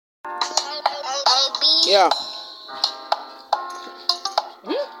Yeah,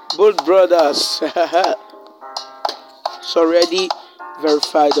 both brothers. It's already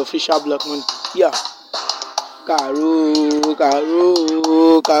verified official block money. Yeah, Caro,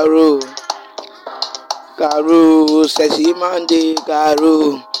 Caro, Caro, Caro, sexy Monday,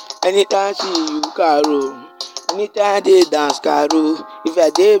 Caro. Anytime see you, Caro. Anytime they dance, Caro. If I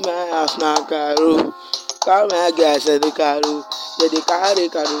did my house now, Caro. Caro, my guys, say the Caro. They carry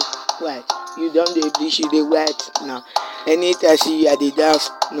Caro. Why? You don't dey bleach, you dey wet now. Anytime see you at the dance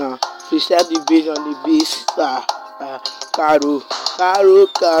now. You start the bass on the bass. Caro, Caro,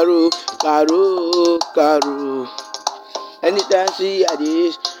 Caro, Caro, Caro. Anytime see at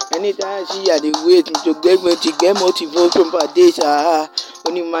the anytime see at the wait to get motivation for this.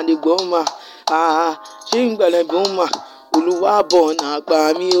 Only man the goma. Sing belle boma. Oluwa bona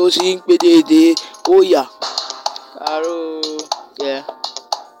pa mi o sing pe dede. Oh yeah. Caro, yeah.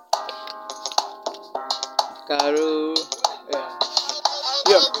 Caro, yeah.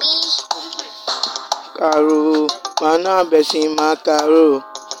 Yeah. Caro, mana besi ma Caro.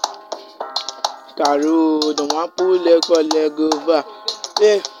 Caro, don't want pull leg over.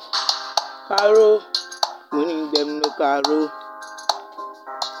 Hey, Caro, winning them no Caro.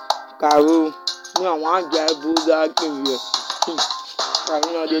 Caro, me I want get Buddha give you. Caro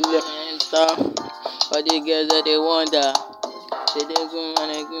no dey enter. All the girls that they wonder, they go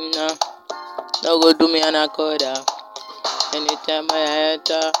and now. No go do me anaconda. Anytime I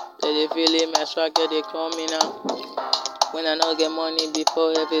enter, they feel it, my swagger they call me now. When I don't get money before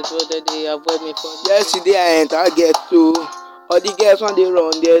every that they avoid me for. Yesterday I enter, I get two. All the girls when they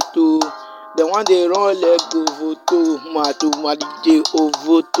run there too. The one they run leg go voto, ma DJ o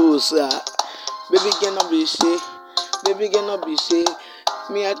voto sir. Baby cannot be say, baby cannot be say.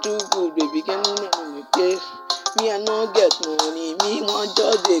 Me I too good, baby cannot be say. Me I no get money, me want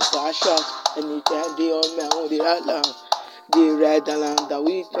just the cash out. Anytime they on me, on the right land, they ride along the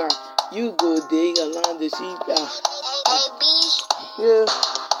weekend. You go dig along the sea. Yeah,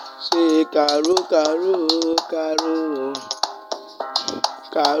 say Caro, Caro, Caro,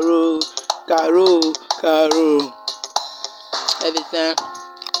 Caro, Caro, Caro. Every time,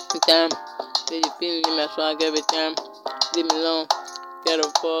 they feel me, my swag every time. Leave me alone, get a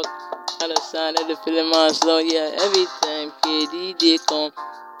fuck. Other side of the feeling my slow, yeah. Every time KD they come,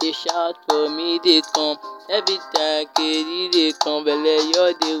 they shout for me, they come. Every time KD they come, but let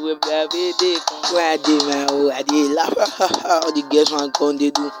your day with baby they come. Where they man, I they laugh, all the girls want come, they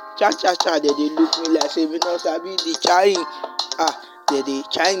do cha cha cha, they look me like say we not sabi the charing. They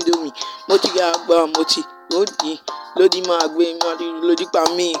charing do me. Moti gba moti, lodi ma gbe mi, lodi pa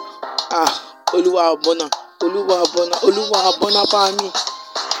mi. Oluwa abona, Oluwa abona, Oluwa abona pa mi.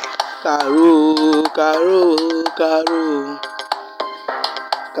 Caro, Caro, Caro,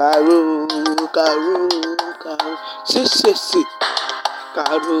 Caro, Caro, Caro, si,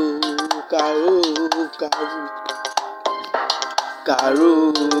 Caro, Caro, Caro,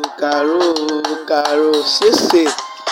 Caro, Caro, Caro, si.